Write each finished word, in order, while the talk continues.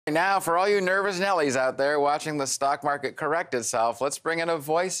Now, for all you nervous Nellies out there watching the stock market correct itself, let's bring in a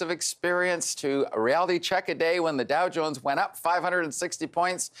voice of experience to a reality check a day when the Dow Jones went up 560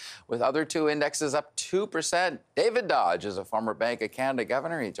 points, with other two indexes up 2%. David Dodge is a former Bank of Canada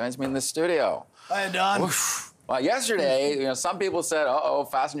governor. He joins me in the studio. Hi, Don. Oof. Well, yesterday, some people said, uh-oh,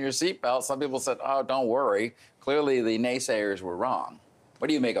 fasten your seatbelt. Some people said, oh, don't worry. Clearly, the naysayers were wrong. What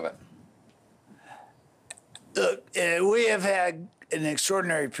do you make of it? Look, we have had an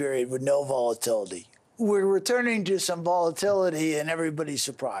extraordinary period with no volatility. We're returning to some volatility and everybody's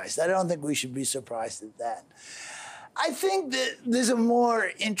surprised. I don't think we should be surprised at that. I think that there's a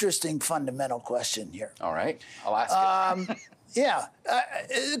more interesting fundamental question here. All right, I'll ask it.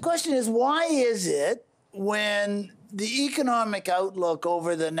 The question is, why is it when the economic outlook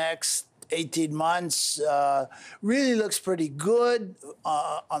over the next 18 months really looks pretty good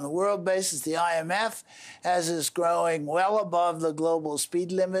on the world basis? The IMF has us growing well above the global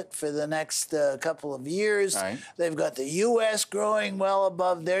speed limit for the next couple of years. Right. They've got the U.S. growing well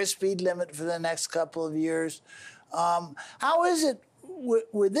above their speed limit for the next couple of years. How is it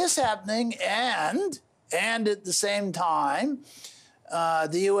with this happening and at the same time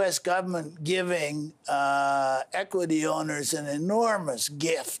the U.S. government giving equity owners an enormous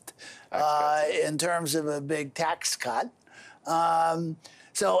gift in terms of a big tax cut?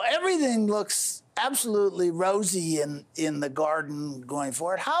 So everything looks absolutely rosy in the garden going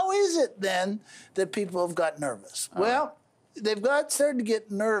forward. How is it then that people have got nervous? Well, they've started to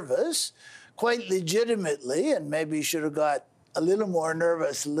get nervous quite legitimately, and maybe should have got a little more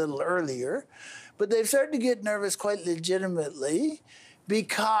nervous a little earlier. But they've started to get nervous quite legitimately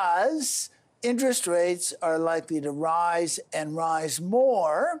because interest rates are likely to rise and rise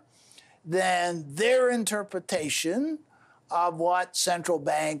more than their interpretation of what central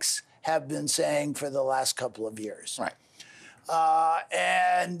banks have been saying for the last couple of years. Right.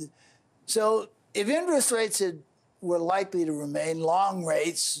 And so if interest rates were likely to remain, long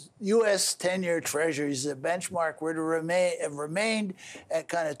rates, U.S. 10-year treasuries, the benchmark, were to have remained at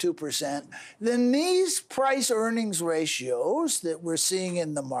kind of 2%, then these price-earnings ratios that we're seeing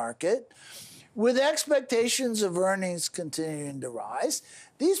in the market, with expectations of earnings continuing to rise,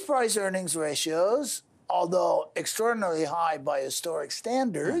 these price-earnings ratios, although extraordinarily high by historic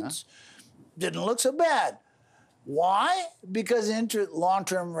standards, didn't look so bad. Why? Because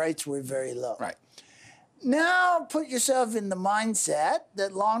long-term rates were very low. Right. Now put yourself in the mindset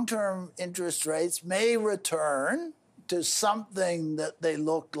that long-term interest rates may return to something that they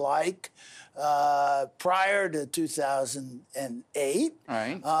looked like prior to 2008,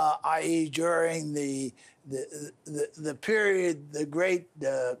 right. i.e. during the period, the great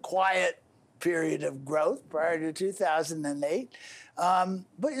quiet period of growth prior to 2008.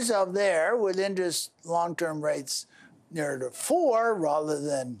 Put yourself there with long-term rates near to 4 rather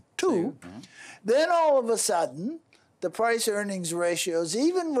than 2. Then all of a sudden, the price-earnings ratios,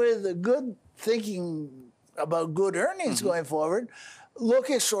 even with a good thinking about good earnings going forward, look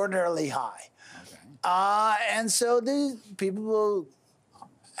extraordinarily high. Okay. And so these people will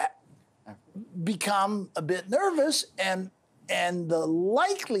become a bit nervous, and the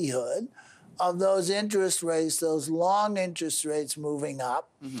likelihood of those interest rates, those long interest rates moving up,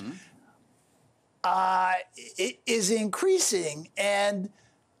 is increasing, and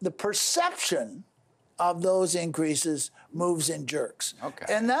the perception of those increases moves in jerks. Okay.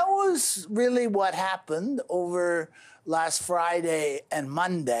 And that was really what happened over last Friday and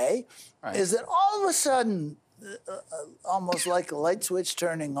Monday, is that all of a sudden, almost like a light switch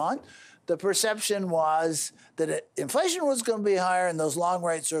turning on, the perception was that inflation was going to be higher and those long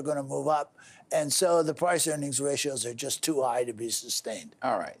rates are going to move up. And so the price-earnings ratios are just too high to be sustained.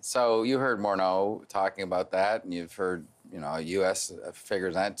 All right. So you heard Morneau talking about that, and you've heard, U.S.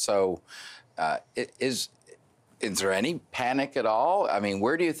 figures on that. So is there any panic at all? I mean,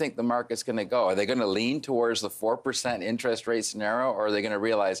 where do you think the market's going to go? Are they going to lean towards the 4% interest rate scenario, or are they going to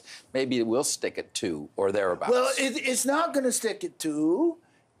realize maybe we'll stick at 2 or thereabouts? Well, it's not going to stick at 2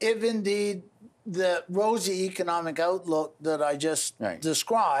 if indeed the rosy economic outlook that I just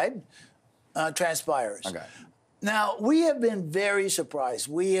described transpires. Okay. Now, we have been very surprised.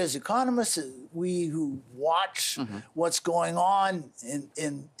 We as economists, we who watch what's going on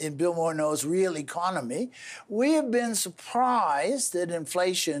in Bill Morneau's real economy, we have been surprised that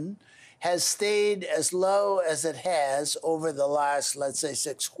inflation has stayed as low as it has over the last, let's say,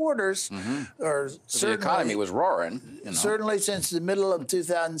 6 quarters. Or so the economy was roaring. Certainly since the middle of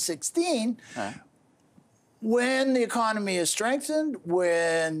 2016, when the economy has strengthened,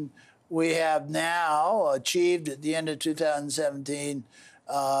 when we have now achieved at the end of 2017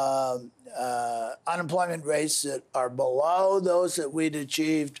 unemployment rates that are below those that we'd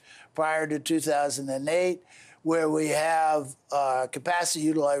achieved prior to 2008, where we have capacity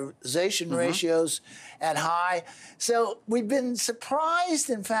utilization ratios at high. So we've been surprised,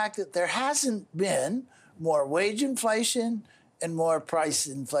 in fact, that there hasn't been more wage inflation and more price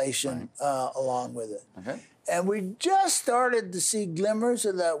inflation along with it. Okay. And we just started to see glimmers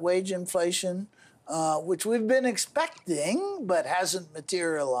of that wage inflation, which we've been expecting but hasn't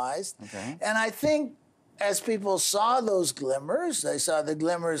materialized. Okay. And I think as people saw those glimmers, they saw the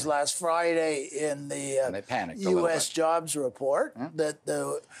glimmers last Friday in the they panicked a little U.S. bit. jobs report,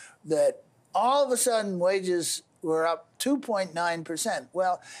 that all of a sudden wages were up 2.9%.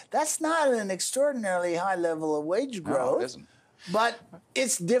 Well, that's not an extraordinarily high level of wage growth. No, it isn't. But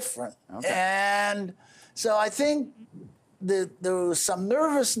it's different. Okay. And so I think there was some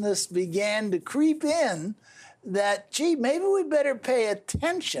nervousness began to creep in that, gee, maybe we better pay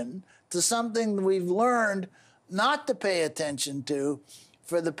attention to something we've learned not to pay attention to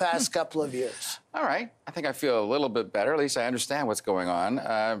for the past couple of years. All right. I think I feel a little bit better. At least I understand what's going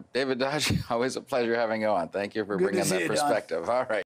on. David Dodge, always a pleasure having you on. Thank you for Good to bringing see that you, Don. perspective. All right.